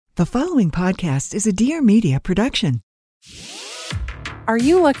The following podcast is a Dear Media production. Are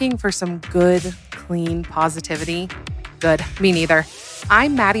you looking for some good, clean positivity? Good, me neither.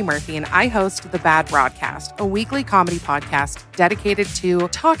 I'm Maddie Murphy, and I host The Bad Broadcast, a weekly comedy podcast dedicated to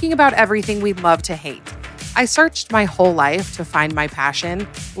talking about everything we love to hate. I searched my whole life to find my passion.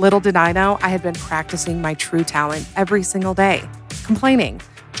 Little did I know I had been practicing my true talent every single day, complaining.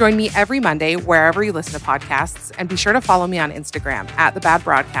 Join me every Monday wherever you listen to podcasts, and be sure to follow me on Instagram at The Bad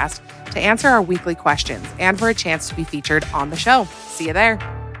Broadcast to answer our weekly questions and for a chance to be featured on the show. See you there.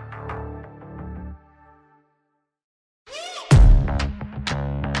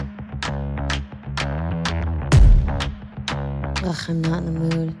 Ugh, I'm not in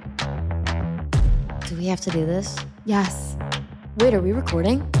the mood. Do we have to do this? Yes. Wait, are we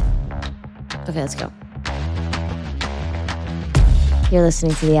recording? Okay, let's go. You're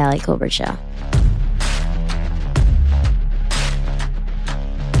listening to The Allie Colbert Show.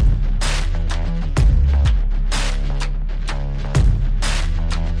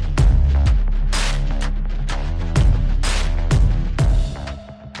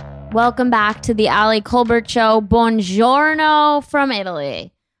 Welcome back to The Allie Colbert Show. Buongiorno from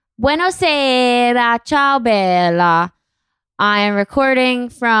Italy. Buonasera, ciao bella. I am recording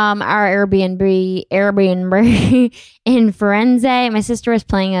from our Airbnb in Firenze. My sister was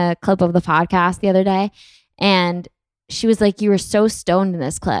playing a clip of the podcast the other day, and she was like, "You were so stoned in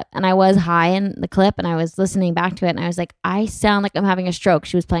this clip." And I was high in the clip, and I was listening back to it, and I was like, I sound like I'm having a stroke.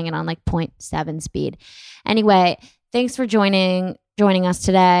 She was playing it on like 0.7 speed. Anyway, thanks for joining us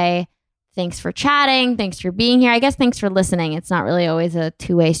today. Thanks for chatting. Thanks for being here. I guess thanks for listening. It's not really always a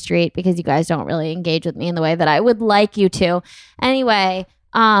two-way street because you guys don't really engage with me in the way that I would like you to. Anyway,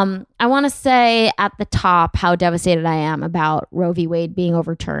 I want to say at the top how devastated I am about Roe v. Wade being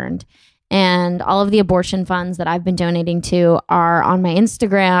overturned. And all of the abortion funds that I've been donating to are on my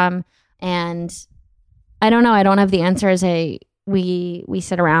Instagram. And I don't know. I don't have the answers. We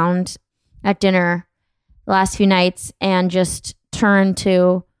sit around at dinner the last few nights and just turn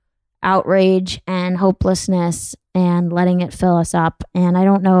to outrage and hopelessness and letting it fill us up. And I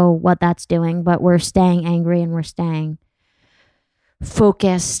don't know what that's doing, but we're staying angry and we're staying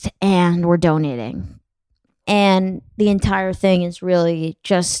focused and we're donating. And the entire thing is really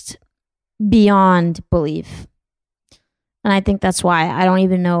just beyond belief. And I think that's why I don't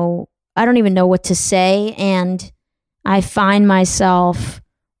even know what to say. And I find myself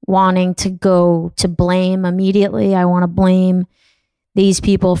wanting to go to blame immediately. I want to blame these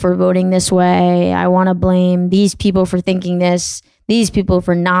people for voting this way. I want to blame these people for thinking this, these people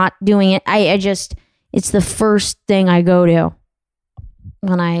for not doing it. It's the first thing I go to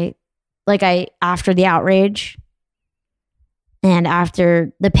when after the outrage and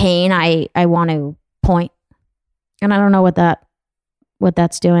after the pain, I want to point. And I don't know what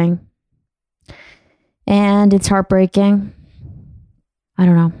that's doing. And it's heartbreaking. I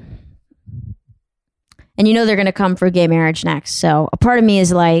don't know. And they're going to come for gay marriage next. So a part of me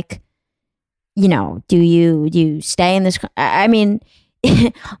is like, do you stay in this? I mean,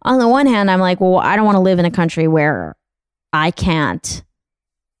 on the one hand, I'm like, well, I don't want to live in a country where I can't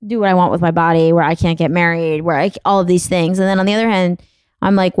do what I want with my body, where I can't get married, all of these things. And then on the other hand,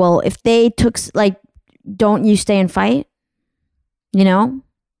 I'm like, well, if they took, don't you stay and fight? I don't know.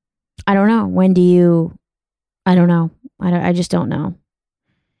 I don't know. I just don't know.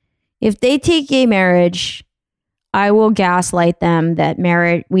 If they take gay marriage, I will gaslight them that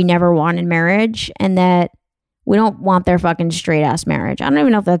we never wanted marriage and that we don't want their fucking straight ass marriage. I don't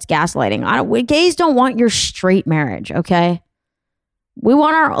even know if that's gaslighting. Gays don't want your straight marriage, okay?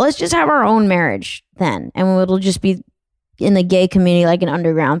 Let's just have our own marriage then. And it'll just be in the gay community like an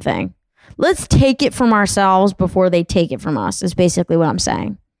underground thing. Let's take it from ourselves before they take it from us is basically what I'm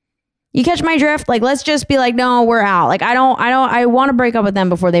saying. You catch my drift? Let's just be like, no, we're out. I want to break up with them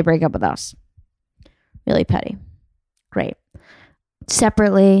before they break up with us. Really petty. Great.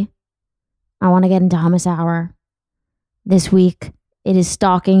 Separately, I want to get into Hummus Hour. This week, it is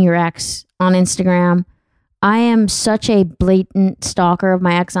stalking your ex on Instagram. I am such a blatant stalker of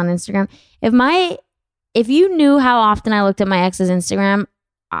my ex on Instagram. If you knew how often I looked at my ex's Instagram,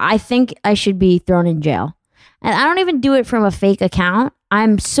 I think I should be thrown in jail. And I don't even do it from a fake account.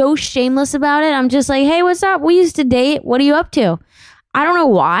 I'm so shameless about it. I'm just like, hey, what's up? We used to date. What are you up to? I don't know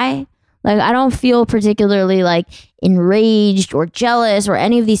why. I don't feel particularly enraged or jealous or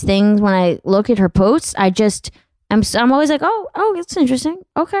any of these things when I look at her posts. I'm always like, oh, it's interesting.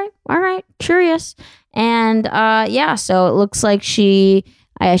 Okay. All right. Curious. And so it looks like I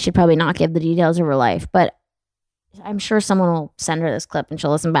should probably not give the details of her life, but I'm sure someone will send her this clip and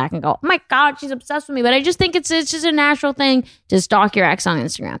she'll listen back and go, oh my God, she's obsessed with me. But I just think it's just a natural thing to stalk your ex on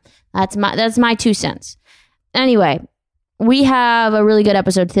Instagram. That's my 2 cents. Anyway, we have a really good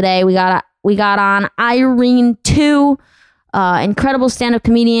episode today. We got on Irene 2, incredible stand-up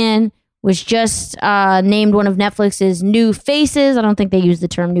comedian, was just named one of Netflix's new faces. I don't think they use the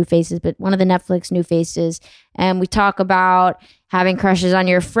term new faces, but one of the Netflix new faces. And we talk about having crushes on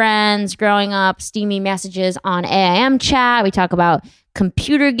your friends, growing up, steamy messages on AIM chat. We talk about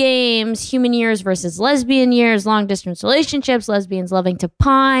computer games, human years versus lesbian years, long-distance relationships, lesbians loving to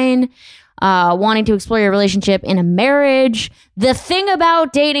pine, wanting to explore your relationship in a marriage, the thing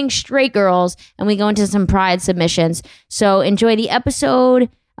about dating straight girls, and we go into some pride submissions. So enjoy the episode.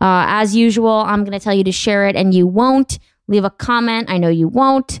 As usual, I'm going to tell you to share it and you won't. Leave a comment. I know you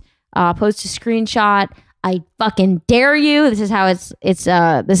won't. Post a screenshot. I fucking dare you. This is how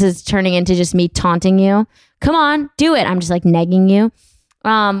this is turning into just me taunting you. Come on, do it. I'm just like negging you.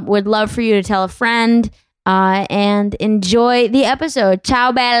 Would love for you to tell a friend and enjoy the episode.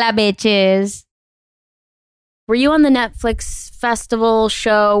 Ciao, bella bitches. Were you on the Netflix festival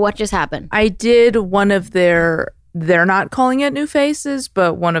show? What just happened? I did one of they're not calling it new faces,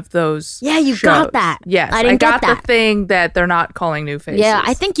 but one of those. Yeah, you shows. got that. Yes, I got the thing that they're not calling new faces. Yeah,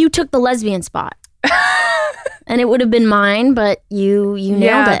 I think you took the lesbian spot. And it would have been mine, but you nailed it.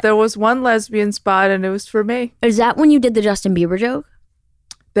 Yeah, there was one lesbian spot and it was for me. Is that when you did the Justin Bieber joke?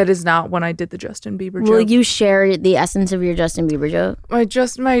 That is not when I did the Justin Bieber joke. Will you share the essence of your Justin Bieber joke?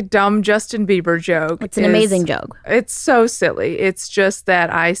 My dumb Justin Bieber joke. It's an amazing joke. It's so silly. It's just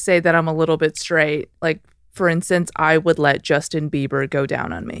that I say that I'm a little bit straight. Like, for instance, I would let Justin Bieber go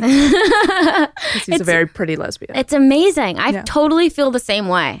down on me. Because he's a very pretty lesbian. It's amazing. I totally feel the same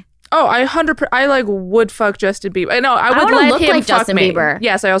way. Oh, I like would fuck Justin Bieber. No, I would wanna let look him like fuck Justin me. Bieber.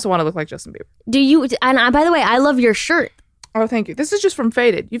 Yes, I also want to look like Justin Bieber. Do you? And by the way, I love your shirt. Oh, thank you. This is just from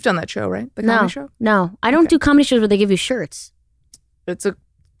Faded. You've done that show, right? The comedy show? No, I don't do comedy shows where they give you shirts. It's a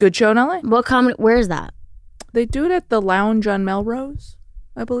good show in LA. What comedy? Where is that? They do it at the Lounge on Melrose,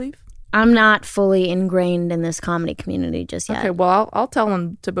 I believe. I'm not fully ingrained in this comedy community just yet. Okay, well, I'll tell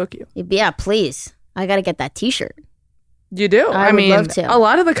them to book you. Yeah, please. I got to get that T-shirt. You do? I would love to. A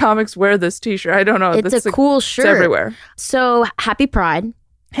lot of the comics wear this T-shirt. I don't know. It's a cool shirt. It's everywhere. So, happy Pride.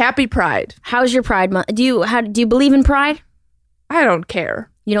 Happy Pride. How's your Pride month? Do you believe in Pride? I don't care.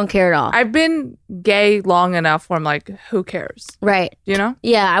 You don't care at all? I've been gay long enough where I'm like, who cares? Right. You know?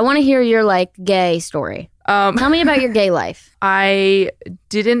 Yeah, I want to hear your like gay story. Tell me about your gay life. I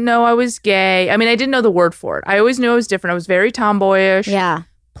didn't know I was gay. I mean, I didn't know the word for it. I always knew I was different. I was very tomboyish. Yeah.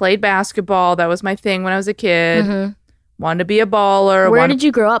 Played basketball. That was my thing when I was a kid. Mm-hmm. Wanted to be a baller. Where did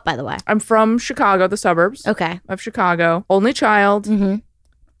you grow up, by the way? I'm from Chicago, the suburbs. Okay. Of Chicago. Only child. Mm-hmm.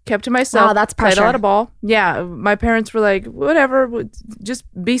 Kept to myself. Wow, that's pressure. Played a lot of ball. Yeah. My parents were like, whatever, just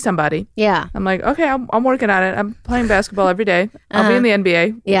be somebody. Yeah. I'm like, okay, I'm working on it. I'm playing basketball every day. I'll be in the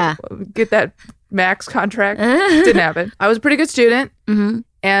NBA. Yeah. Get that max contract. Didn't happen. I was a pretty good student. Mm-hmm.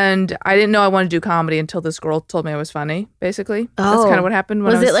 And I didn't know I wanted to do comedy until this girl told me I was funny, basically. Oh. That's kind of what happened.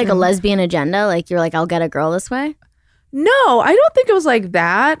 When was it like a lesbian agenda? Like you're like, I'll get a girl this way? No, I don't think it was like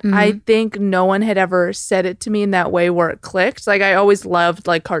that. Mm-hmm. I think no one had ever said it to me in that way where it clicked. Like I always loved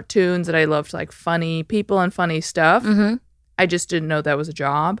like cartoons and I loved like funny people and funny stuff. Mm-hmm. I just didn't know that was a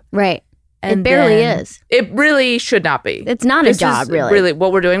job. Right. And it barely is. It really should not be. It's not a job, really. Really,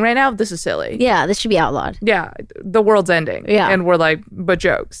 what we're doing right now, this is silly. Yeah, this should be outlawed. Yeah, the world's ending. Yeah. And we're like, but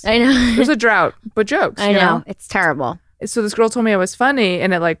jokes. I know. There's a drought, but jokes. I know. It's terrible. So this girl told me I was funny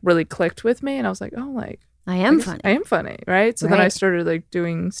and it like really clicked with me. And I was like, oh, like. I am funny. I am funny, right? So then I started like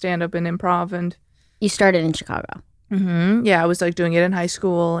doing stand-up and improv and. You started in Chicago. Mm-hmm. Yeah, I was like doing it in high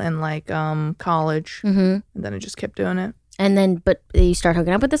school and like college. Mm-hmm. And then I just kept doing it. And then, but you start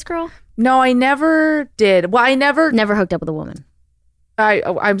hooking up with this girl? No, I never did. Well, I never hooked up with a woman.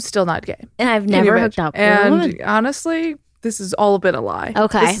 I'm still not gay. And I've never hooked up with a woman. And honestly, this has all been a lie.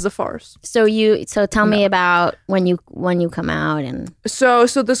 Okay. This is a farce. So tell me about when you come out and. So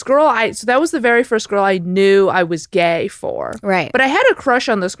this girl, so that was the very first girl I knew I was gay for. Right. But I had a crush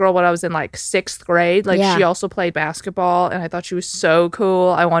on this girl when I was in like 6th grade. Like she also played basketball and I thought she was so cool.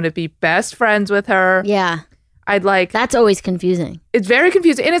 I wanted to be best friends with her. Yeah. I'd like. That's always confusing. It's very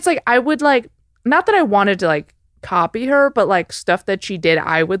confusing. And it's like, I would like, not that I wanted to like copy her, but like stuff that she did,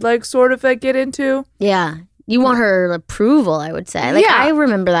 I would like sort of like get into. Yeah. You want her approval, I would say. Like, yeah. I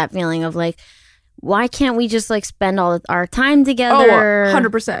remember that feeling of like, why can't we just like spend all our time together? Oh,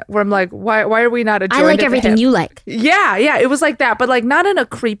 100%. Where I'm like, why are we not a joined I like at everything you like. Yeah. It was like that, but like not in a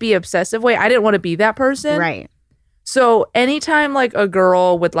creepy, obsessive way. I didn't want to be that person. Right. So anytime like a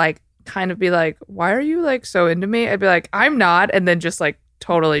girl would like kind of be like, why are you like so into me? I'd be like, I'm not. And then just like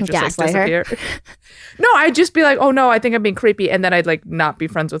totally just like disappear. No, I'd just be like, oh no, I think I'm being creepy. And then I'd like not be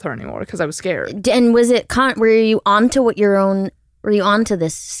friends with her anymore because I was scared. And was it, were you onto were you onto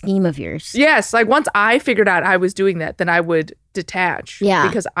this scheme of yours? Yes. Like once I figured out I was doing that, then I would detach. Yeah.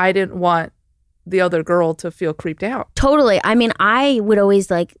 Because I didn't want the other girl to feel creeped out. Totally. I mean, I would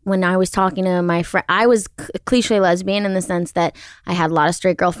always like, when I was talking to my friend, I was cliche lesbian in the sense that I had a lot of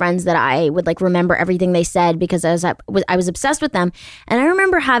straight girlfriends that I would like remember everything they said because I was obsessed with them. And I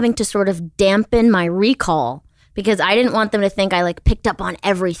remember having to sort of dampen my recall because I didn't want them to think I like picked up on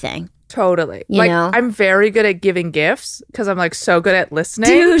everything. Totally. You know? I'm very good at giving gifts because I'm like so good at listening.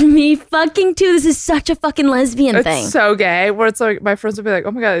 Dude, me fucking too. This is such a fucking lesbian thing. It's so gay. Where it's like my friends would be like,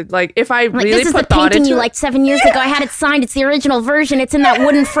 "Oh my god!" Like if I really this is put the thought painting into you it, liked 7 years ago. I had it signed. It's the original version. It's in that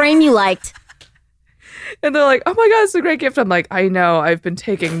wooden frame you liked. and they're like, "Oh my god, it's a great gift." I'm like, "I know. I've been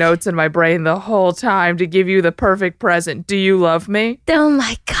taking notes in my brain the whole time to give you the perfect present. Do you love me?" Oh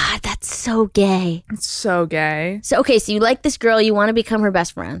my god, that's so gay. It's so gay. So okay, so you like this girl. You want to become her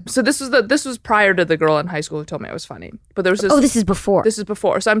best friend. So this was prior to the girl in high school who told me I was funny. But there was this. Oh, this is before. This is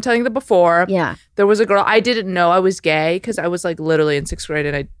before. So I'm telling you the before. Yeah. There was a girl. I didn't know I was gay because I was like literally in 6th grade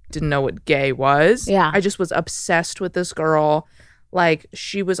and I didn't know what gay was. Yeah. I just was obsessed with this girl. Like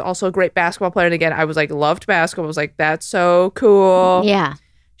she was also a great basketball player. And again, I was like loved basketball. I was like, that's so cool. Yeah.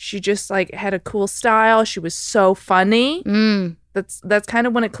 She just like had a cool style. She was so funny. That's kind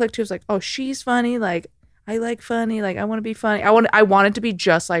of when it clicked. She was like, oh, she's funny. Like I like funny. Like I want to be funny. I wanted to be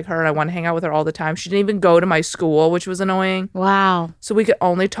just like her and I want to hang out with her all the time. She didn't even go to my school, which was annoying. Wow. So we could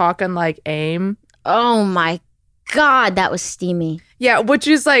only talk on like AIM. Oh my god, that was steamy. Yeah, which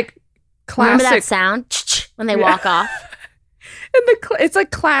is like classic. Remember that sound when they walk off? And it's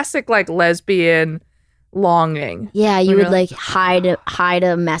like classic like lesbian longing. Yeah, you would like hide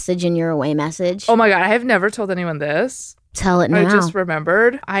a message in your away message. Oh my god, I have never told anyone this. Tell it now. I just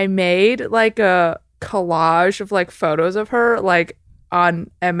remembered. I made like a collage of like photos of her like on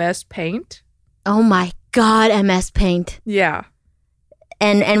MS Paint. Oh my god, MS Paint. Yeah.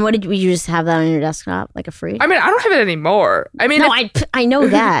 And what did you just have that on your desktop like a freak? I mean, I don't have it anymore. I mean, no, I know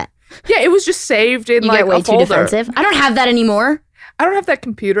that. Yeah, it was just saved in you like get way a folder. too defensive. I don't have that anymore. I don't have that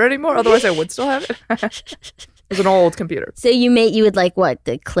computer anymore. Otherwise, I would still have it. It was an old computer. So you would like what,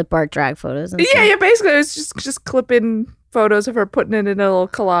 the clip art drag photos? And Yeah. Basically, it was just clipping photos of her, putting it in a little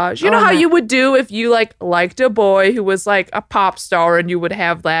collage. You know how you would do if you like liked a boy who was like a pop star, and you would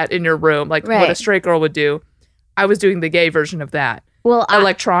have that in your room, like what a straight girl would do. I was doing the gay version of that. Well,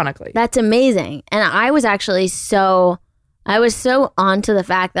 electronically. That's amazing. And I was actually so onto the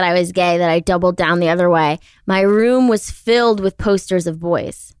fact that I was gay that I doubled down the other way. My room was filled with posters of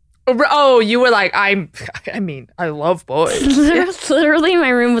boys. Oh, you were like, I love boys. Literally, my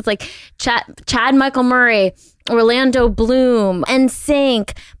room was like Chad Michael Murray, Orlando Bloom,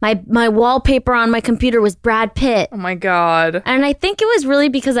 NSYNC. My wallpaper on my computer was Brad Pitt. Oh my god! And I think it was really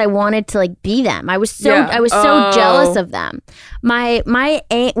because I wanted to like be them. I was so jealous of them. My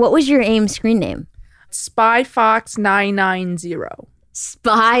what was your AIM screen name? Spy Fox 990.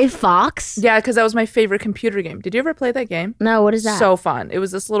 Spy Fox? Yeah, because that was my favorite computer game. Did you ever play that game? No, what is that? So fun. It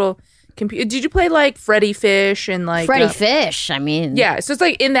was this little computer. Did you play like Freddy Fish and like Freddy Fish? I mean, yeah. So it's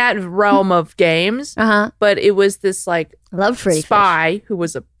like in that realm of games. But it was this like Freddy spy Fish. who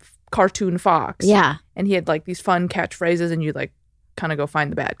was a cartoon fox. Yeah, and he had like these fun catchphrases, and you like kind of go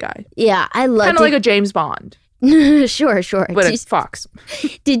find the bad guy. Yeah, I love kind of like a James Bond. Sure. But it's Fox.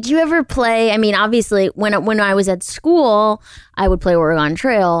 Did you ever play? I mean, obviously, when I was at school, I would play Oregon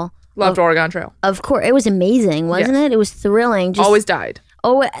Trail. Loved Oregon Trail. Of course, it was amazing, wasn't it? It was thrilling. Always died.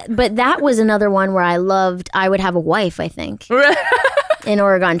 Oh, but that was another one where I would have a wife, I think, in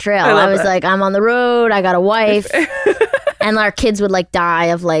Oregon Trail. I was like, I'm on the road. I got a wife. And our kids would like die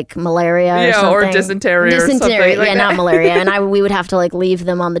of like malaria or something. Or dysentery or something like that. Not malaria. And we would have to like leave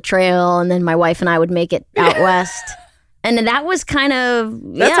them on the trail, and then my wife and I would make it out west. And that was kind of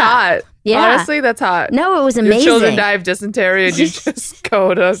That's hot. Yeah. Honestly, that's hot. No, it was amazing. Your children die of dysentery and you just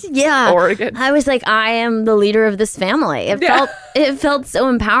go to Oregon. I was like, I am the leader of this family. It felt so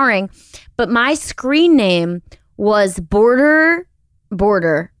empowering. But my screen name was Border.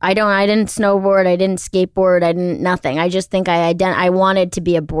 I didn't snowboard. I didn't skateboard. I didn't nothing. I just think I wanted to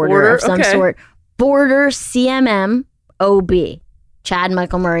be a border of some sort. Border CMM OB. Chad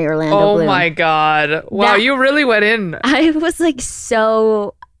Michael Murray, Orlando Bloom. Oh my god! Wow, you really went in. I was like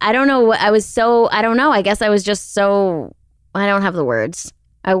so. I don't know. I don't know. I guess I was just so. I don't have the words.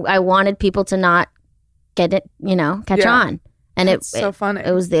 I wanted people to not get it. Catch on. And it's so funny.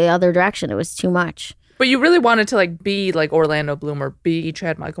 It was the other direction. It was too much. But you really wanted to like be like Orlando Bloom or be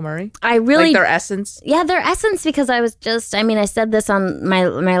Chad Michael Murray? I really... Like their essence? Yeah, their essence, because I was just... I mean, I said this on my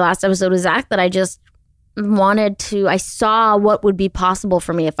last episode with Zach, that I just wanted to... I saw what would be possible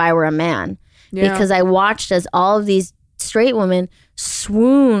for me if I were a man. Yeah. Because I watched as all of these straight women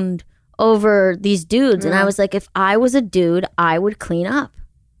swooned over these dudes. And I was like, if I was a dude, I would clean up.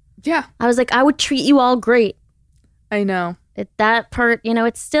 Yeah. I was like, I would treat you all great. I know. That part,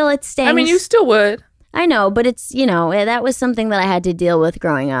 it stings. I mean, you still would. I know, but it's, that was something that I had to deal with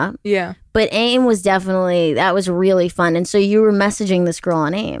growing up. Yeah. But AIM was definitely, that was really fun. And so you were messaging this girl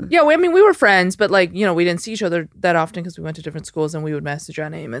on AIM. Yeah, I mean, we were friends, but like, we didn't see each other that often because we went to different schools and we would message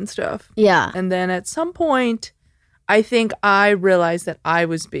on AIM and stuff. Yeah. And then at some point, I think I realized that I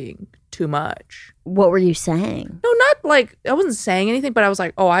was being too much. What were you saying? No, not like, I wasn't saying anything, but I was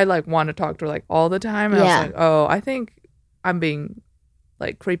like, oh, I like want to talk to her like all the time. And I was like, oh, I think I'm being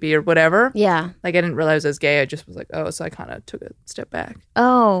like creepy or whatever. Yeah. Like I didn't realize I was gay. I just was like, oh, so I kind of took a step back.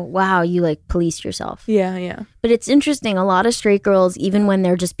 Oh, wow. You like policed yourself. Yeah, yeah. But it's interesting. A lot of straight girls, even when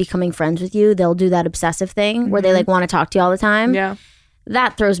they're just becoming friends with you, they'll do that obsessive thing where they like want to talk to you all the time. Yeah.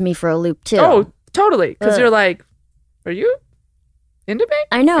 That throws me for a loop too. Oh, totally. Because you're like, are you into me?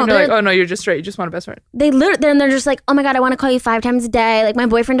 I know. And you're like, oh no, you're just straight. You just want a best friend. Then they're just like, oh my God, I want to call you 5 times a day. Like my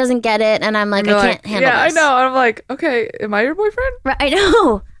boyfriend doesn't get it. And I'm like, I can't handle this. Yeah, I know. And I'm like, okay, am I your boyfriend? Right, I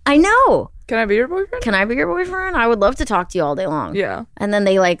know. Can I be your boyfriend? I would love to talk to you all day long. Yeah. And then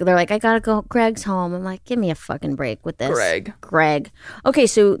they're like, I gotta go. Greg's home. I'm like, give me a fucking break with this. Greg. Okay,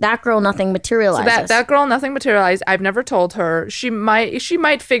 so that girl, nothing materializes. So that girl, nothing materialized. I've never told her. She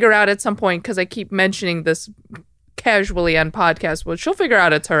might figure out at some point because I keep mentioning this casually on podcast. Well, she'll figure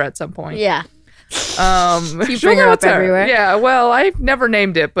out it's her at some point. Yeah. You bring her up everywhere. Yeah. Well, I've never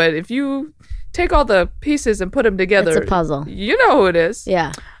named it, but if you take all the pieces and put them together, it's a puzzle. You know who it is.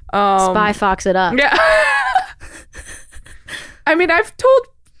 Yeah. Spy Fox it up. Yeah. I mean, I've told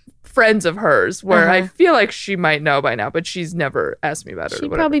friends of hers where I feel like she might know by now, but she's never asked me about it.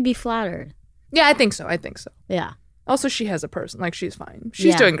 She'd probably be flattered. Yeah, I think so. Yeah. Also, she has a person. Like, she's fine.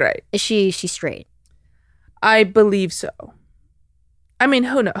 She's doing great. Is she straight? I believe so. I mean,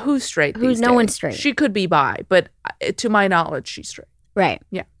 who's straight these days? No one's straight. She could be bi, but to my knowledge, she's straight. Right.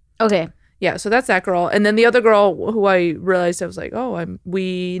 Yeah. Okay. Yeah, so that's that girl. And then the other girl who I realized I was like, oh,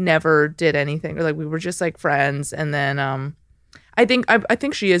 we never did anything. Or like we were just like friends. And then I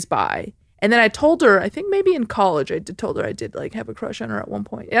think she is bi. And then I told her, I think maybe in college, told her I did like have a crush on her at one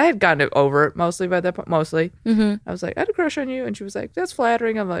point. And I had gotten over it mostly by that point. Mm-hmm. I was like, I had a crush on you. And she was like, that's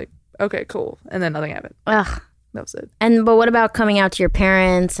flattering. I'm like, okay, cool. And then nothing happened. Ugh. That was it. But what about coming out to your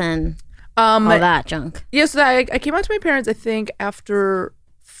parents and all that junk? Yeah, so I came out to my parents, I think, after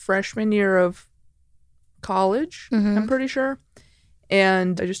freshman year of college, I'm pretty sure.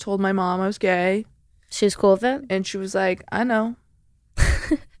 And I just told my mom I was gay. She was cool with it? And she was like, I know.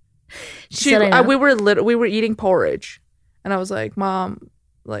 She said, I know. We were eating porridge. And I was like, Mom,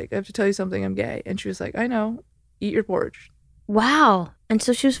 like, I have to tell you something, I'm gay. And she was like, I know. Eat your porridge. Wow. And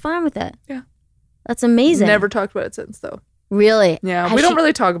so she was fine with it? Yeah. That's amazing. Never talked about it since, though. Really? Yeah. We don't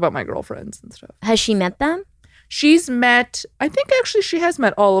really talk about my girlfriends and stuff. Has she met them? She's met, I think actually she has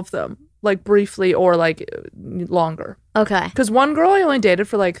met all of them, like briefly or like longer. Okay. Because one girl I only dated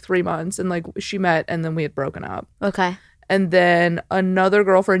for like 3 months and like she met and then we had broken up. Okay. And then another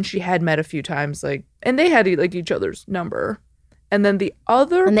girlfriend she had met a few times, like, and they had like each other's number. And then the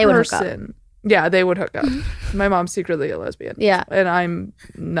other person, yeah, they would hook up. My mom's secretly a lesbian. Yeah. And I'm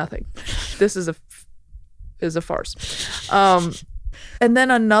nothing. This is a farce. And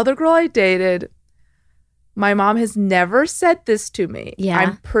then another girl I dated, my mom has never said this to me. Yeah.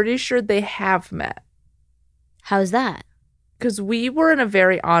 I'm pretty sure they have met. How's that? Because we were in a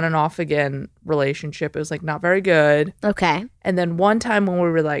very on and off again relationship. It was like not very good. Okay. And then one time when we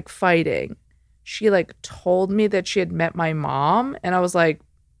were like fighting, she like told me that she had met my mom. And I was like,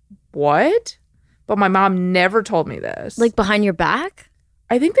 what? But my mom never told me this. Like behind your back?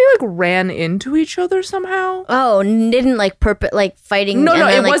 I think they like ran into each other somehow. Oh, didn't like fighting. No,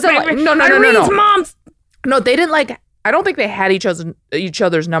 it wasn't like, no. Mom's. No, they didn't like, I don't think they had each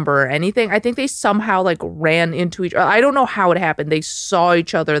other's number or anything. I think they somehow like ran into each other. I don't know how it happened. They saw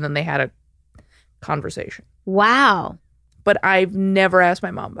each other and then they had a conversation. Wow. But I've never asked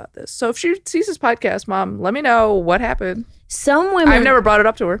my mom about this. So if she sees this podcast, Mom, let me know what happened. Some women... I've never brought it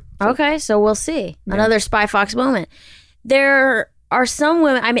up to her. So. Okay, so we'll see. Yeah. Another Spy Fox moment. There are some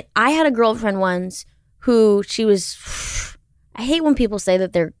women... I mean, I had a girlfriend once who she was... I hate when people say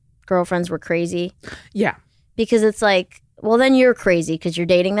that their girlfriends were crazy. Yeah. Because it's like, well, then you're crazy because you're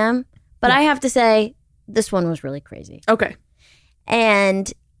dating them. But I have to say, this one was really crazy. Okay.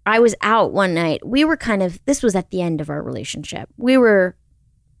 And I was out one night. We were this was at the end of our relationship.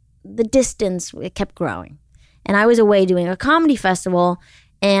 The distance, it kept growing. And I was away doing a comedy festival,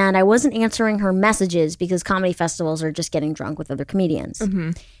 and I wasn't answering her messages because comedy festivals are just getting drunk with other comedians.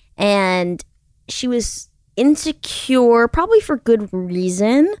 Mm-hmm. And she was insecure, probably for good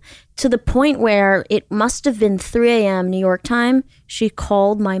reason, to the point where it must have been 3 a.m. New York time. She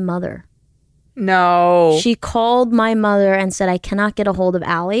called my mother. No. She called my mother and said, I cannot get a hold of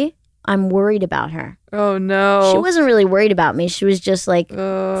Allie. I'm worried about her. Oh, no. She wasn't really worried about me. She was just like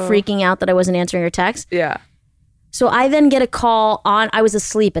freaking out that I wasn't answering her text. Yeah. So I then get a call I was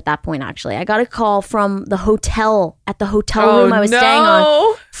asleep at that point, actually. I got a call from the hotel, at the hotel room I was staying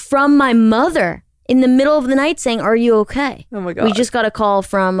on, from my mother in the middle of the night saying, are you okay? Oh my God. We just got a call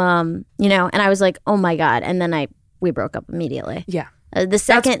from, and I was like, oh my God. And then we broke up immediately. Yeah. The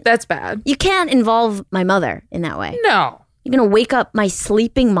second. That's bad. You can't involve my mother in that way. No. You're going to wake up my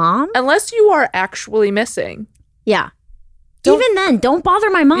sleeping mom? Unless you are actually missing. Yeah. Even then, don't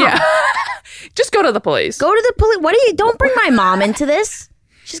bother my mom. Yeah. Just go to the police. Go to the police. Don't bring my mom into this.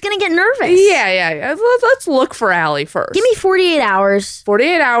 She's going to get nervous. Yeah. Let's look for Allie first. Give me 48 hours.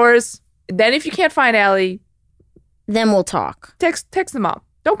 48 hours. Then if you can't find Allie, then we'll talk. Text the mom.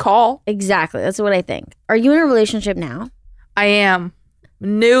 Don't call. Exactly. That's what I think. Are you in a relationship now? I am.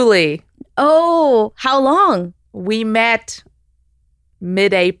 Newly. Oh, how long? We met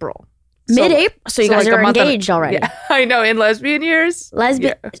mid-April. Mid-April? So you guys like are engaged already. Yeah, I know. In lesbian years.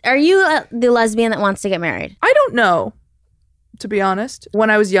 Lesbian. Yeah. Are you the lesbian that wants to get married? I don't know, to be honest. When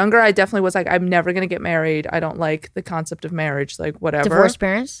I was younger, I definitely was like, I'm never going to get married. I don't like the concept of marriage, like whatever. Divorced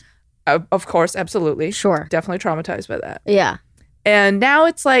parents? Of course, absolutely. Sure. Definitely traumatized by that. Yeah. And now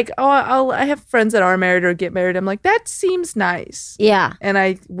it's like, I have friends that are married or get married. I'm like, that seems nice. Yeah. And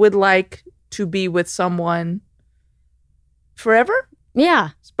I would like to be with someone forever. Yeah.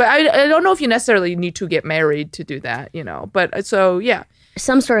 But I don't know if you necessarily need to get married to do that, But so, yeah.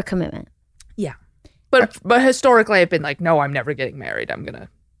 Some sort of commitment. Yeah. But historically, I've been like, no, I'm never getting married. I'm going to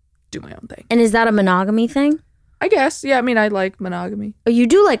do my own thing. And is that a monogamy thing? I guess. Yeah. I mean, I like monogamy. Oh, you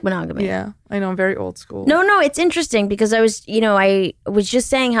do like monogamy? Yeah. I know. I'm very old school. No, it's interesting because I was just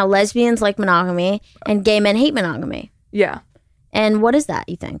saying how lesbians like monogamy and gay men hate monogamy. Yeah. And what is that,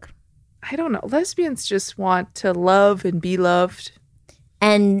 you think? I don't know. Lesbians just want to love and be loved.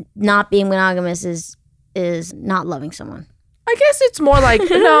 And not being monogamous is not loving someone. I guess it's more like,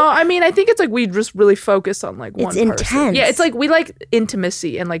 no, I mean, I think it's like we just really focus on like one person. It's intense. Yeah, it's like we like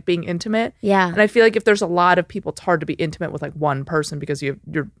intimacy and like being intimate. Yeah. And I feel like if there's a lot of people, it's hard to be intimate with like one person because you're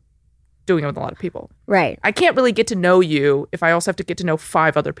doing it with a lot of people. Right. I can't really get to know you if I also have to get to know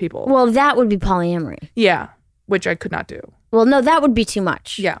 5 other people. Well, that would be polyamory. Yeah, which I could not do. Well, no, that would be too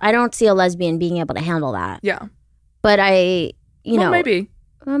much. Yeah. I don't see a lesbian being able to handle that. Yeah. But maybe.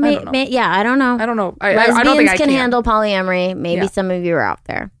 Well, I don't know. Yeah, I don't know. I don't know. Lesbians I don't think I can handle polyamory. Maybe some of you are out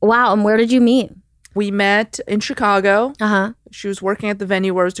there. Wow, and where did you meet? We met in Chicago. Uh-huh. She was working at the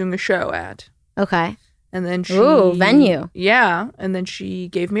venue where I was doing a show at. Okay. And then Ooh, venue. Yeah, and then she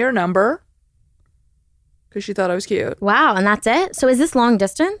gave me her number because she thought I was cute. Wow, and that's it? So is this long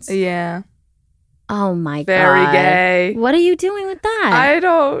distance? Yeah. Oh my God. Very gay. What are you doing with that? I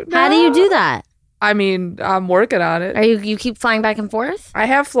don't know. How do you do that? I mean, I'm working on it. Are you keep flying back and forth? I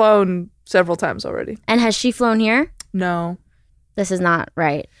have flown several times already. And has she flown here? No. This is not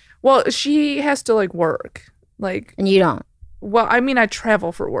right. Well, she has to like work. Like, and you don't? Well, I mean, I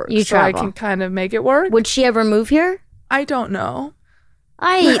travel for work. You travel. So I can kind of make it work. Would she ever move here? I don't know.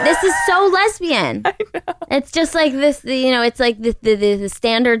 This is so lesbian. I know. It's just like this, it's like the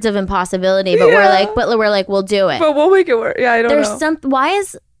standards of impossibility, but we're like, we'll do it. But we'll make it work. Yeah, I don't know. Why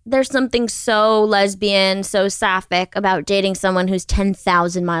is there's something so lesbian, so sapphic about dating someone who's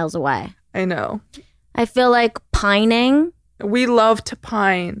 10,000 miles away? I know. I feel like pining. We love to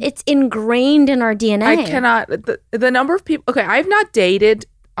pine. It's ingrained in our DNA. I cannot. The number of people. Okay, I've not dated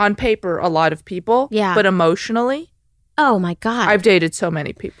on paper a lot of people. Yeah. But emotionally. Oh my God. I've dated so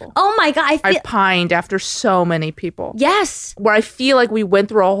many people. Oh my God. I've pined after so many people. Yes. Where I feel like we went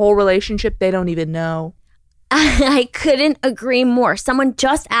through a whole relationship they don't even know. I couldn't agree more. Someone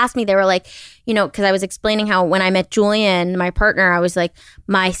just asked me, they were like, because I was explaining how when I met Julian, my partner, I was like,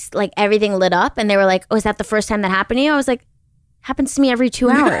 everything lit up. And they were like, oh, is that the first time that happened to you? I was like, happens to me every 2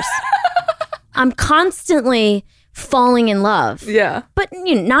 hours. I'm constantly falling in love. Yeah. But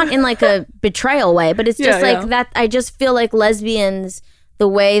not in like a betrayal way, but it's just that. I just feel like lesbians, the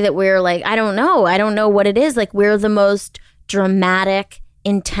way that we're like, I don't know what it is. Like we're the most dramatic,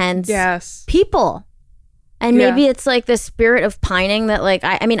 intense people. And maybe it's like the spirit of pining that like,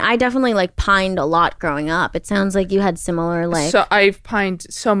 I mean, I definitely like pined a lot growing up. It sounds like you had similar like. So I've pined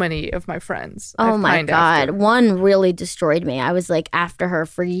so many of my friends. Oh my God. One really destroyed me. I was like after her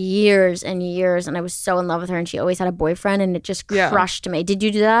for years and years and I was so in love with her and she always had a boyfriend and it just crushed me. Did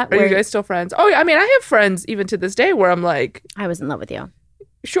you do that? Are you guys still friends? Oh, yeah. I mean, I have friends even to this day where I'm like. I was in love with you.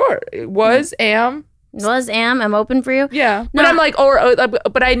 Sure. Am. I'm open for you. Yeah. No. But I'm like,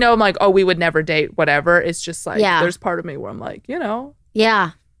 but I know I'm like, we would never date, whatever. It's just like, there's part of me where I'm like,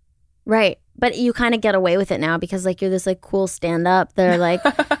 Yeah. Right. But you kind of get away with it now because like you're this like cool stand up. They're like,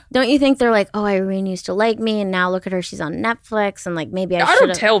 don't you think they're like, oh, Irene used to like me and now look at her, she's on Netflix and like maybe I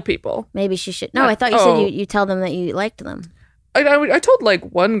don't tell people. Maybe she should. No, I thought you said you tell them that you liked them. I told like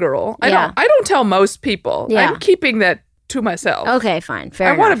one girl. I don't tell most people. Yeah. I'm keeping that to myself. Okay, fine. Fair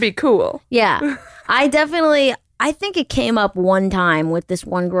enough. I want to be cool. Yeah. I think it came up one time with this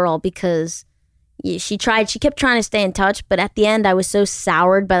one girl because she kept trying to stay in touch, but at the end I was so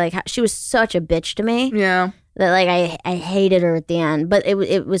soured by like how she was such a bitch to me. Yeah. That like I hated her at the end, but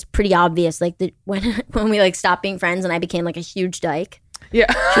it was pretty obvious like when we like stopped being friends and I became like a huge dyke. Yeah.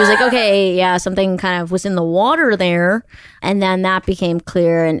 She was like, okay, yeah, something kind of was in the water there, and then that became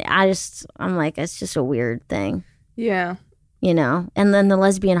clear, and I'm like, it's just a weird thing. Yeah. And then the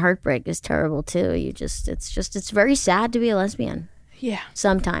lesbian heartbreak is terrible too. It's very sad to be a lesbian. Yeah.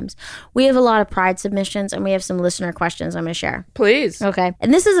 Sometimes. We have a lot of pride submissions and we have some listener questions I'm going to share. Please. Okay.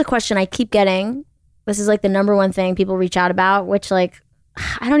 And this is a question I keep getting. This is like the number one thing people reach out about, which like,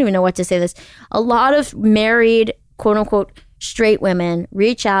 I don't even know what to say this. A lot of married, quote unquote, straight women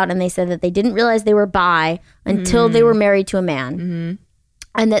reach out and they said that they didn't realize they were bi until they were married to a man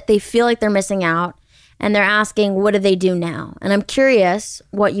and that they feel like they're missing out. And they're asking, what do they do now? And I'm curious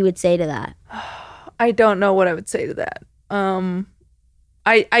what you would say to that. I don't know what I would say to that.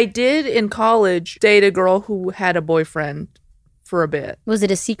 I did in college date a girl who had a boyfriend for a bit. Was it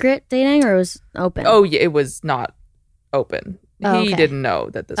a secret dating or was it open? Oh, yeah, it was not open. He didn't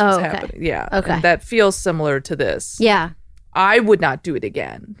know that this was happening. Yeah. Okay. And that feels similar to this. Yeah. I would not do it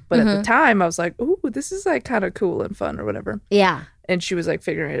again. But at the time, I was like, ooh, this is like kind of cool and fun or whatever. Yeah. And she was like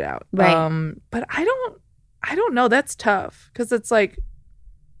figuring it out. Right. But I don't know. That's tough because it's like,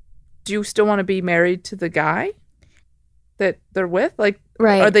 do you still want to be married to the guy that they're with? Like,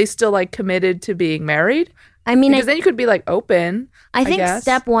 are they still like committed to being married? I mean, because then you could be like open. I think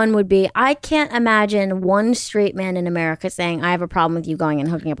step one would be, I can't imagine one straight man in America saying, I have a problem with you going and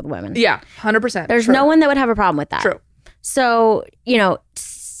hooking up with women. Yeah, 100%. There's no one that would have a problem with that. True. So,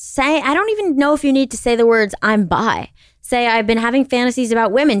 I don't even know if you need to say the words, I'm bi. Say, I've been having fantasies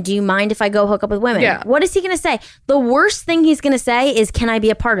about women. Do you mind if I go hook up with women? Yeah. What is he going to say? The worst thing he's going to say is, can I be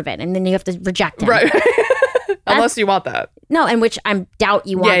a part of it? And then you have to reject him. Right. Unless you want that. No, and which I doubt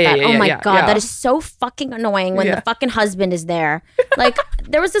you want that. Oh my God, yeah. that is so fucking annoying when the fucking husband is there. Like,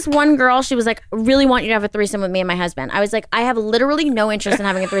 there was this one girl, she was like, really want you to have a threesome with me and my husband. I was like, I have literally no interest in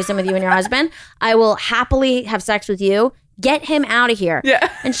having a threesome with you and your husband. I will happily have sex with you. Get him out of here.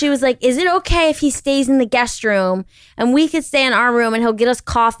 Yeah. And she was like, is it okay if he stays in the guest room and we could stay in our room and he'll get us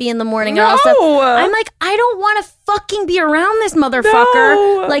coffee in the morning? No. And all stuff. I'm like, I don't want to fucking be around this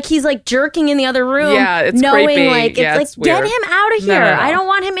motherfucker. No. Like, he's like jerking in the other room. Yeah, it's knowing creepy. Like, yeah, it's like, get him out of here. No. I don't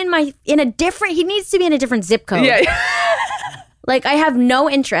want him he needs to be in a different zip code. Yeah. Like, I have no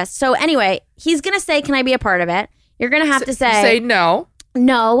interest. So anyway, he's going to say, can I be a part of it? You're going to have to say no.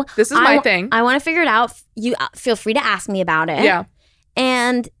 No. This is my thing. I want to figure it out. You feel free to ask me about it. Yeah.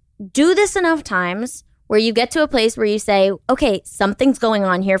 And do this enough times where you get to a place where you say, okay, something's going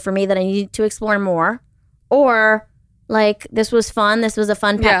on here for me that I need to explore more. Or like, this was fun. This was a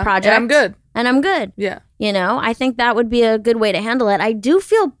fun pet project. And I'm good. Yeah. I think that would be a good way to handle it. I do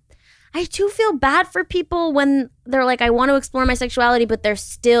feel bad for people when they're like, I want to explore my sexuality, but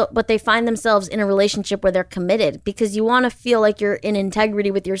they find themselves in a relationship where they're committed, because you want to feel like you're in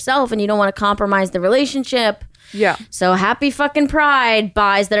integrity with yourself and you don't want to compromise the relationship. Yeah. So happy fucking pride,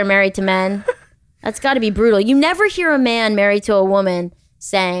 guys that are married to men. That's got to be brutal. You never hear a man married to a woman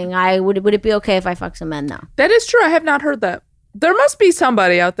saying, would it be okay if I fuck some men though? That is true. I have not heard that. There must be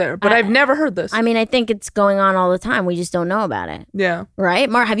somebody out there, but I've never heard this. I mean, I think it's going on all the time. We just don't know about it. Yeah. Right?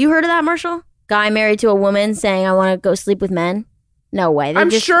 Have you heard of that, Marshall? Guy married to a woman saying, I want to go sleep with men? No way. I'm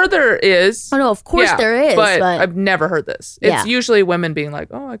sure there is. Oh, no, of course there is. But I've never heard this. It's usually women being like,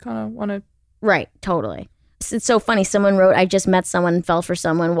 oh, I kind of want to. Right. Totally. It's so funny. Someone wrote, I just met someone and fell for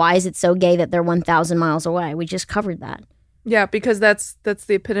someone. Why is it so gay that they're 1,000 miles away? We just covered that. Yeah, because that's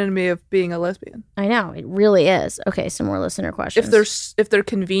the epitome of being a lesbian. I know, it really is. Okay, some more listener questions. If they're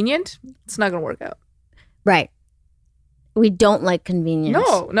convenient, it's not going to work out. Right. We don't like convenience.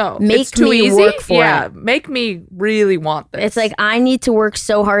 No. Make it's too me easy. work for it. Make me really want this. It's like I need to work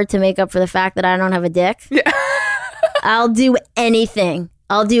so hard to make up for the fact that I don't have a dick. Yeah. I'll do anything.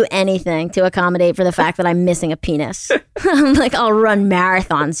 I'll do anything to accommodate for the fact that I'm missing a penis. I'm like, I'll run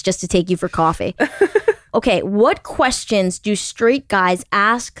marathons just to take you for coffee. Okay, what questions do straight guys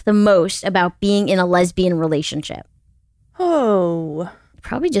ask the most about being in a lesbian relationship? Oh.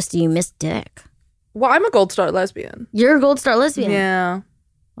 Probably just, do you miss dick? Well, I'm a Gold Star lesbian. You're a Gold Star lesbian? Yeah.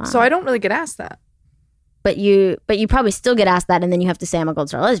 Wow. So I don't really get asked that. But you probably still get asked that, and then you have to say I'm a Gold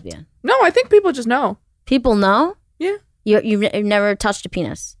Star lesbian. No, I think people just know. People know? Yeah. You've never touched a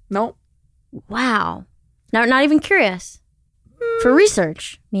penis? No. Wow. Not even curious? For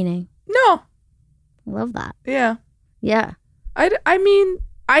research, meaning? No. Love that. Yeah. Yeah. I mean,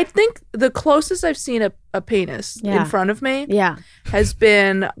 I think the closest I've seen a penis in front of me has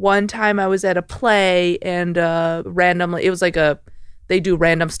been one time I was at a play and randomly, it was like they do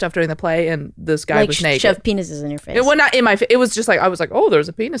random stuff during the play and this guy was naked. Shove penises in your face. Well, not in my face. It was just like, I was like, oh, there's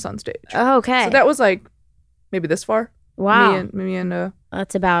a penis on stage. Oh, okay. So that was like maybe this far. Wow. Me and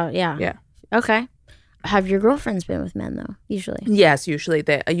That's about, yeah. Okay. Have your girlfriends been with men though? Usually. Yes, usually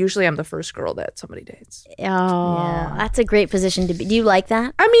I'm the first girl that somebody dates. Oh, yeah. That's a great position to be. Do you like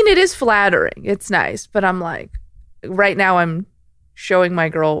that? I mean, it is flattering. It's nice, but I'm like, right now I'm showing my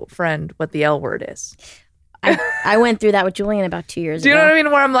girlfriend what the L word is. I went through that with Julian about 2 years ago. Do you know what I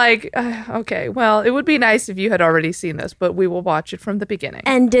mean? Where I'm like, okay, well, it would be nice if you had already seen this, but we will watch it from the beginning.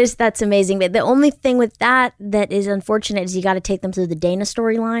 And that's amazing. But the only thing with that is unfortunate is you got to take them through the Dana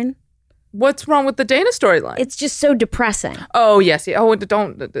storyline. What's wrong with the Dana storyline? It's just so depressing. Oh, yes. Yeah. Oh,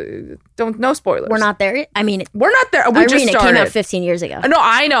 don't, no spoilers. We're not there. I mean, we're not there. We just started. It came out 15 years ago. No,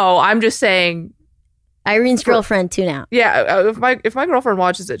 I know. I'm just saying. Irene's girlfriend too now. Yeah, if my girlfriend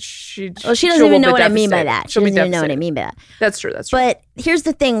watches it, she doesn't even know what I mean by that. She doesn't even know what I mean by that. That's true. But here's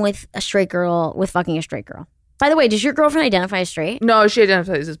the thing with a straight girl, with fucking a straight girl. By the way, does your girlfriend identify as straight? No, she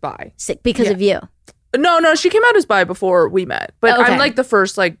identifies as bi. Because of you? No, she came out as bi before we met. But okay. I'm like the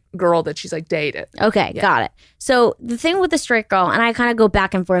first like girl that she's like dated. Okay, got it. So the thing with the straight girl, and I kind of go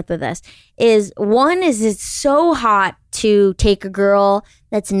back and forth with this, is it's so hot to take a girl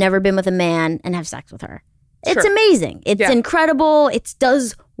that's never been with a man and have sex with her. It's amazing. It's incredible. It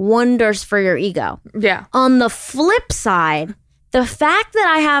does wonders for your ego. Yeah. On the flip side, the fact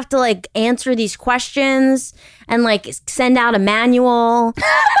that I have to like answer these questions and like send out a manual,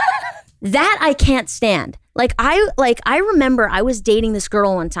 that I can't stand. I remember I was dating this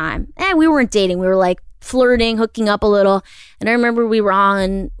girl one time. We weren't dating. We were like flirting, hooking up a little. And I remember we were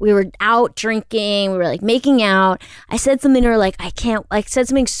out drinking. We were like making out. I said something to her said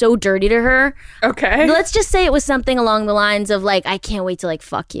something so dirty to her. Okay. Let's just say it was something along the lines of like, I can't wait to like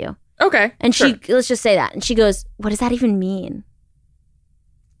fuck you. Okay. And let's just say that. And she goes, what does that even mean?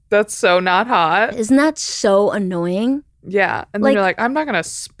 That's so not hot. Isn't that so annoying? Yeah. And then you're like, I'm not going to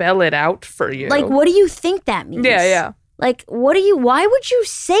spell it out for you. Like, what do you think that means? Yeah. Like, why would you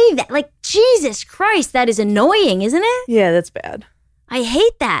say that? Like, Jesus Christ, that is annoying, isn't it? Yeah, that's bad. I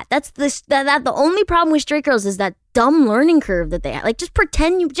hate that. That's the only problem with straight girls is that dumb learning curve that they have. Like, just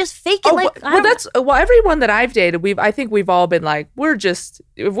pretend you just fake it. Everyone that I've dated, I think we've all been like,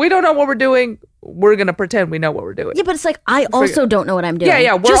 if we don't know what we're doing, we're gonna pretend we know what we're doing. Yeah, but it's like I also don't know what I'm doing.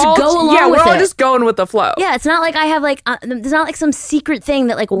 Yeah. We're all just going with the flow. Yeah, it's not like I have like there's not like some secret thing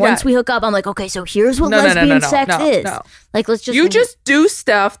that like once we hook up, I'm like, okay, so here's what lesbian sex is. No. Like let's just do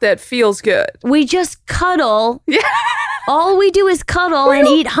stuff that feels good. We just cuddle. Yeah. All we do is cuddle and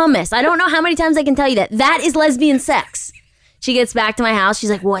eat hummus. I don't know how many times I can tell you that. That is lesbian sex. She gets back to my house.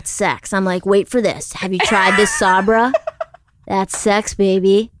 She's like, what's sex? I'm like, wait for this. Have you tried this Sabra? That's sex,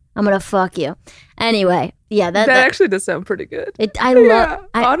 baby. I'm going to fuck you. Anyway, yeah. That actually does sound pretty good.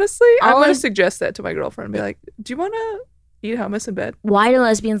 Honestly, I'm going to suggest that to my girlfriend and be like, do you want to eat hummus in bed? Why do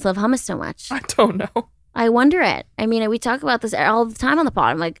lesbians love hummus so much? I don't know. I wonder it. I mean, we talk about this all the time on the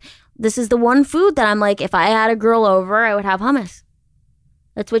pod. I'm like, this is the one food that I'm like, if I had a girl over, I would have hummus.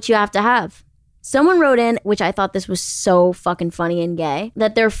 That's what you have to have. Someone wrote in, which I thought this was so fucking funny and gay,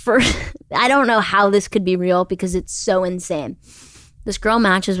 that their first, I don't know how this could be real because it's so insane. This girl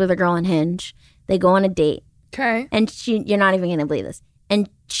matches with a girl on Hinge. They go on a date. Okay. And you're not even going to believe this. And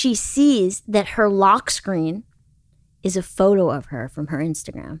she sees that her lock screen is a photo of her from her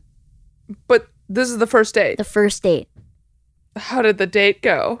Instagram. But this is the first date. The first date. How did the date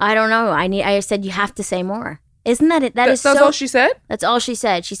go? I don't know. I said you have to say more. Isn't that it? That's all she said? That's all she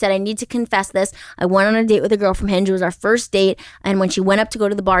said. She said, I need to confess this. I went on a date with a girl from Hinge. It was our first date. And when she went up to go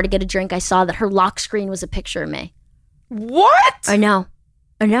to the bar to get a drink, I saw that her lock screen was a picture of me. What? I know.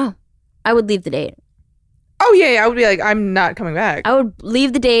 I would leave the date. Oh yeah, I would be like, I'm not coming back. I would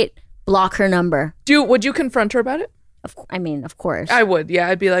leave the date, block her number. Would you confront her about it? Of course. I would. Yeah,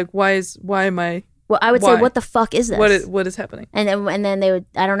 I'd be like, why am I? Well, I would say, what the fuck is this? What is happening? And then they would.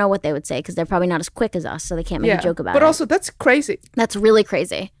 I don't know what they would say because they're probably not as quick as us, so they can't make a joke about it. But also, that's crazy. That's really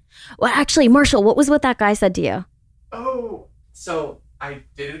crazy. Well, actually, Marshall, what was what that guy said to you? Oh, so I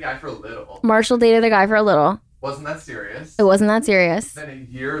dated a guy for a little. Marshall dated a guy for a little. Wasn't that serious? It wasn't that serious. Then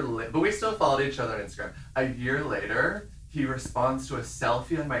a year later, but we still followed each other on Instagram. A year later, he responds to a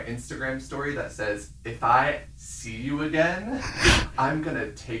selfie on my Instagram story that says, "If I see you again, I'm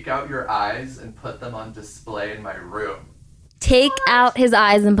gonna take out your eyes and put them on display in my room." Take out his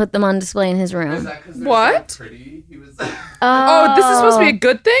eyes and put them on display in his room. Is that because they're What? so pretty? He was Oh, this is supposed to be a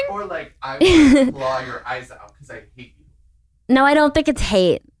good thing? or like, "I want to claw your eyes out because I hate you." No, I don't think it's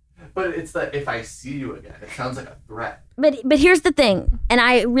hate. But it's the "if I see you again." It sounds like a threat. But here's the thing, and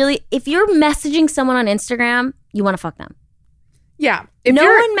I really, if you're messaging someone on Instagram, you want to fuck them. Yeah. No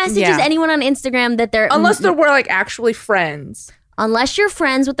one messages anyone on Instagram that they're unless we're like actually friends. Unless you're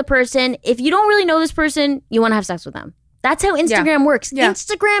friends with the person. If you don't really know this person, you want to have sex with them. That's how Instagram works. Yeah.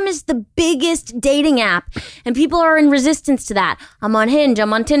 Instagram is the biggest dating app, and people are in resistance to that. I'm on Hinge,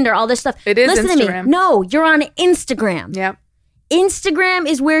 I'm on Tinder, all this stuff. It is Listen Instagram. to me. No, you're on Instagram. Yep. Instagram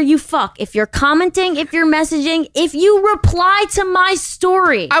is where you fuck. If you're commenting, if you're messaging, if you reply to my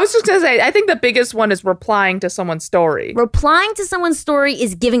story. I was just going to say, I think the biggest one is replying to someone's story. Replying to someone's story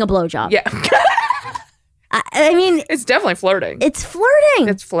is giving a blowjob. Yeah. I mean, It's definitely flirting. it's flirting.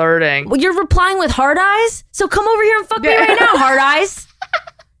 It's flirting. Well, you're replying with hard eyes? So come over here and fuck me right now, hard eyes.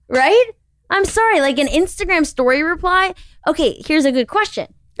 Right? I'm sorry, like an Instagram story reply. Okay, here's a good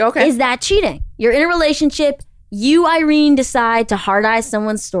question. Okay. Is that cheating? You're in a relationship. You, Irene, decide to hard eye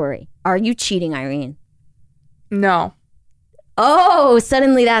someone's story. Are you cheating, Irene? No. Oh,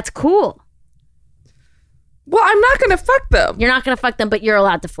 suddenly that's cool. Well, I'm not going to fuck them. You're not going to fuck them, but you're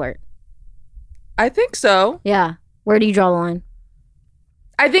allowed to flirt. I think so. Yeah. Where do you draw the line?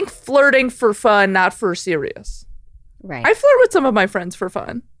 I think flirting for fun, not for serious. Right. I flirt with some of my friends for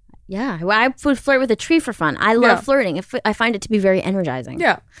fun. Yeah. Well, I would flirt with a tree for fun. I love flirting. I find it to be very energizing.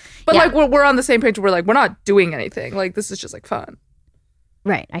 Yeah. But like we're on the same page. We're like, we're not doing anything. Like this is just like fun.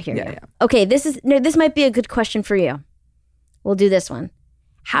 Right. I hear you. Yeah. Okay. This might be a good question for you. We'll do this one.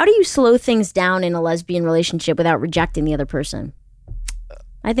 How do you slow things down in a lesbian relationship without rejecting the other person?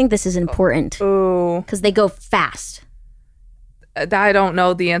 I think this is important because they go fast. I don't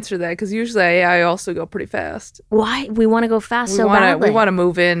know the answer to that because usually I also go pretty fast. Why? We want to go fast so badly. We want to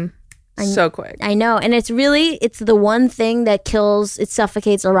move in so quick. I know. And it's the one thing that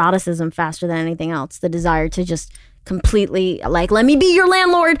suffocates eroticism faster than anything else. The desire to just completely like, let me be your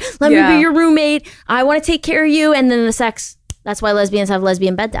landlord. Let me be your roommate. I want to take care of you. And then the sex. That's why lesbians have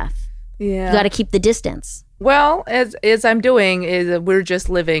lesbian bed death. Yeah. You got to keep the distance. Well, as I'm doing is we're just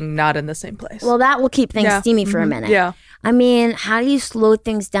living not in the same place. Well, that will keep things steamy for a minute. Yeah. I mean, how do you slow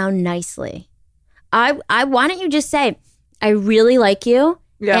things down nicely? Why don't you just say, I really like you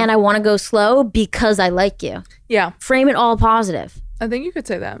and I want to go slow because I like you. Yeah. Frame it all positive. I think you could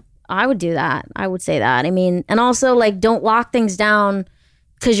say that. I would do that. I would say that. I mean, and also like don't lock things down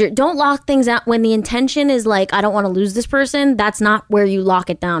don't lock things out when the intention is like, I don't want to lose this person. That's not where you lock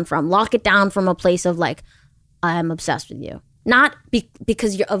it down from. Lock it down from a place of like, I'm obsessed with you. Not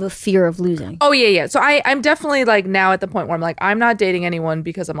because you're of a fear of losing. Oh, yeah. So I'm definitely like now at the point where I'm like, I'm not dating anyone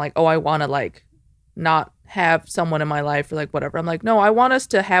because I'm like, oh, I want to like not have someone in my life or like whatever. I'm like, no, I want us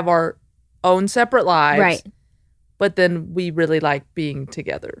to have our own separate lives. Right. But then we really like being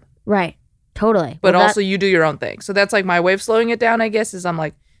together. Right. Totally. But also you do your own thing. So that's like my way of slowing it down, I guess, is I'm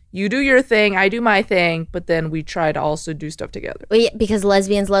like, you do your thing, I do my thing, but then we try to also do stuff together. Well, yeah, because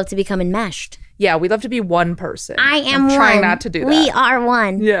lesbians love to become enmeshed. Yeah, we love to be one person. I'm trying one. not to do that. We are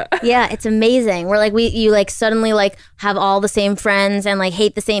one. Yeah. Yeah, it's amazing. We're like, you like suddenly like have all the same friends and like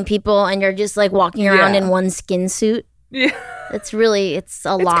hate the same people and you're just like walking around in one skin suit. Yeah. It's a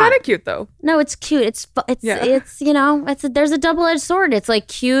lot. It's kind of cute though. No, it's cute. It's you know, there's a double-edged sword. It's like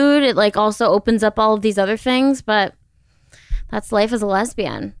cute. It like also opens up all of these other things, but that's life as a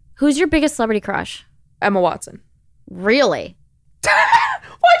lesbian. Who's your biggest celebrity crush? Emma Watson. Really?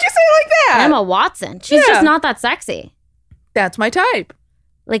 Why'd you say it like that? Emma Watson. She's just not that sexy. That's my type.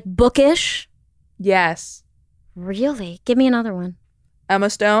 Like bookish? Yes. Really? Give me another one. Emma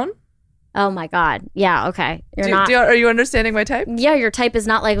Stone. Oh my God. Yeah, okay. Are you understanding my type? Yeah, your type is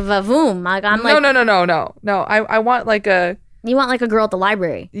not like vavoom. Like I'm like No. I want like a You want like a girl at the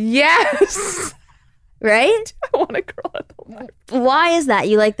library. Yes. Right? I want a girl at the library. Why is that?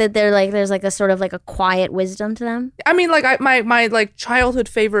 You like that they're like there's like a sort of like a quiet wisdom to them? I mean, like my like childhood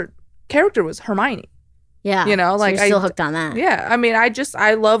favorite character was Hermione. Yeah. You know, like you're still hooked on that. Yeah. I mean,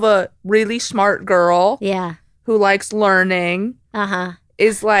 I love a really smart girl. Yeah. Who likes learning.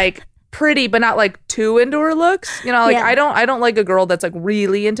 Is like pretty, but not like too into her looks. You know, like I don't like a girl that's like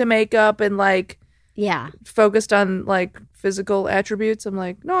really into makeup and like focused on like physical attributes. I'm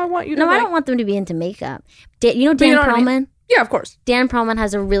like, no, I want you to. No, I don't want them to be into makeup. You know Dan Perlman? I mean? Yeah, of course. Dan Perlman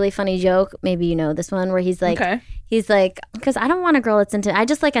has a really funny joke. Maybe you know this one where he's like, because I don't want a girl that's into. I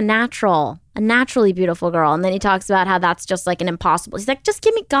just like a naturally beautiful girl. And then he talks about how that's just like an impossible. He's like, just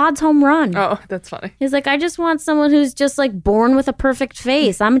give me God's home run. Oh, that's funny. He's like, I just want someone who's just like born with a perfect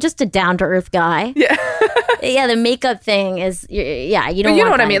face. I'm just a down to earth guy. Yeah. Yeah, the makeup thing is, you don't. But you know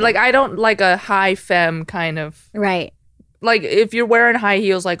what I mean? Like, I don't like a high femme kind of. Right. Like, if you're wearing high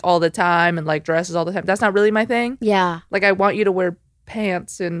heels, like, all the time and, like, dresses all the time, that's not really my thing. Yeah. Like, I want you to wear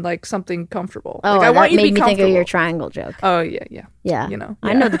pants and, like, something comfortable. Oh, like, I want you to be comfortable. Think of your triangle joke. Oh, yeah. Yeah. You know. Yeah.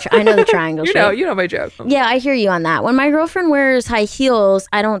 I know the triangle joke. You know my joke. Yeah, I hear you on that. When my girlfriend wears high heels,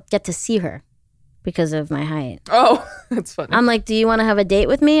 I don't get to see her because of my height. Oh, that's funny. I'm like, do you want to have a date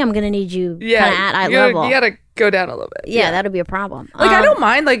with me? I'm going to need you kind of at eye level. You got to go down a little bit. Yeah, that'll be a problem. Like, I don't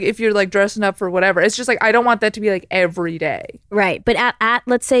mind, like, if you're, like, dressing up for whatever. It's just, like, I don't want that to be, like, every day. Right. But at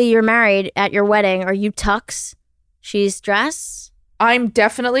let's say you're married at your wedding, are you tux? She's dress? I'm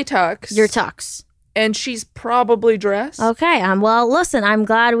definitely tux. You're tux. And she's probably dress. Okay. Well, listen, I'm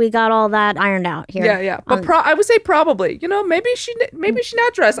glad we got all that ironed out here. Yeah. But I would say probably. You know, maybe she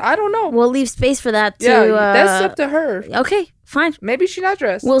not dressed. I don't know. We'll leave space for that too. Yeah, that's up to her. Okay, fine. Maybe she not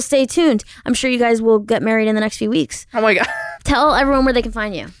dressed. We'll stay tuned. I'm sure you guys will get married in the next few weeks. Oh my God. Tell everyone where they can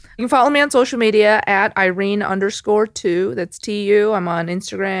find you. You can follow me on social media at Irene_2. That's TU. I'm on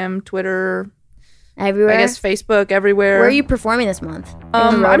Instagram, Twitter. Everywhere? I guess Facebook, everywhere. Where are you performing this month?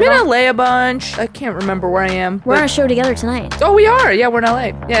 I'm in LA a bunch. I can't remember where I am. We're on a show together tonight. Oh, we are. Yeah, we're in LA.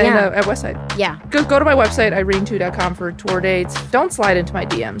 Yeah. At Westside. Yeah. Go to my website, irene2.com for tour dates. Don't slide into my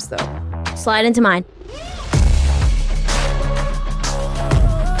DMs, though. Slide into mine.